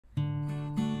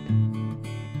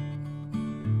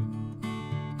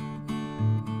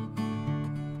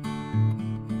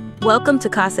Welcome to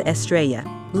Casa Estrella.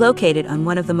 Located on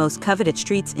one of the most coveted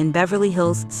streets in Beverly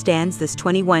Hills stands this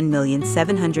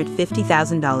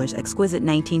 $21,750,000 exquisite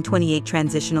 1928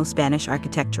 transitional Spanish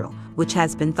architectural, which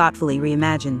has been thoughtfully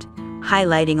reimagined,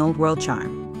 highlighting old-world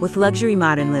charm, with luxury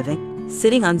modern living,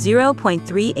 sitting on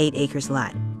 0.38 acres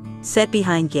lot, set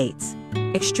behind gates,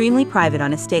 extremely private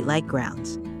on estate-like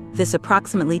grounds. This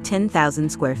approximately 10,000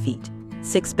 square feet,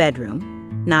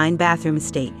 6-bedroom, 9-bathroom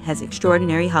estate has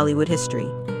extraordinary Hollywood history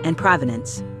and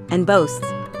provenance, and boasts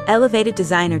elevated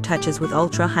designer touches with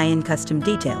ultra-high-end custom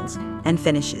details and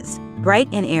finishes, bright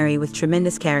and airy with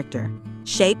tremendous character,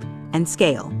 shape, and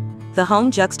scale. The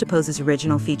home juxtaposes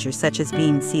original features such as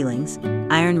beamed ceilings,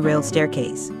 iron rail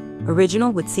staircase,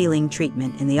 original wood ceiling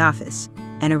treatment in the office,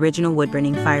 and original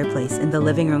wood-burning fireplace in the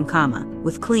living room,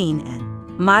 with clean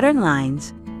and modern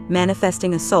lines,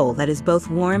 manifesting a soul that is both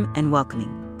warm and welcoming.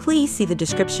 Please see the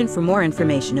description for more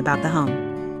information about the home.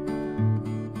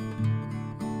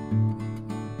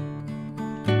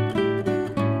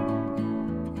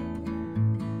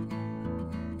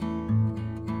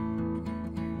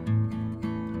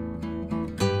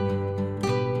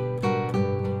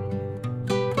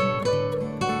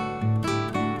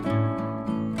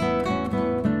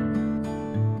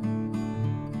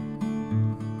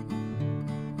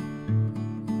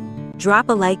 Drop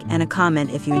a like and a comment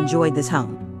if you enjoyed this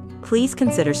home. Please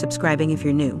consider subscribing if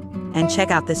you're new, and check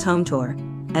out this home tour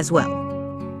as well.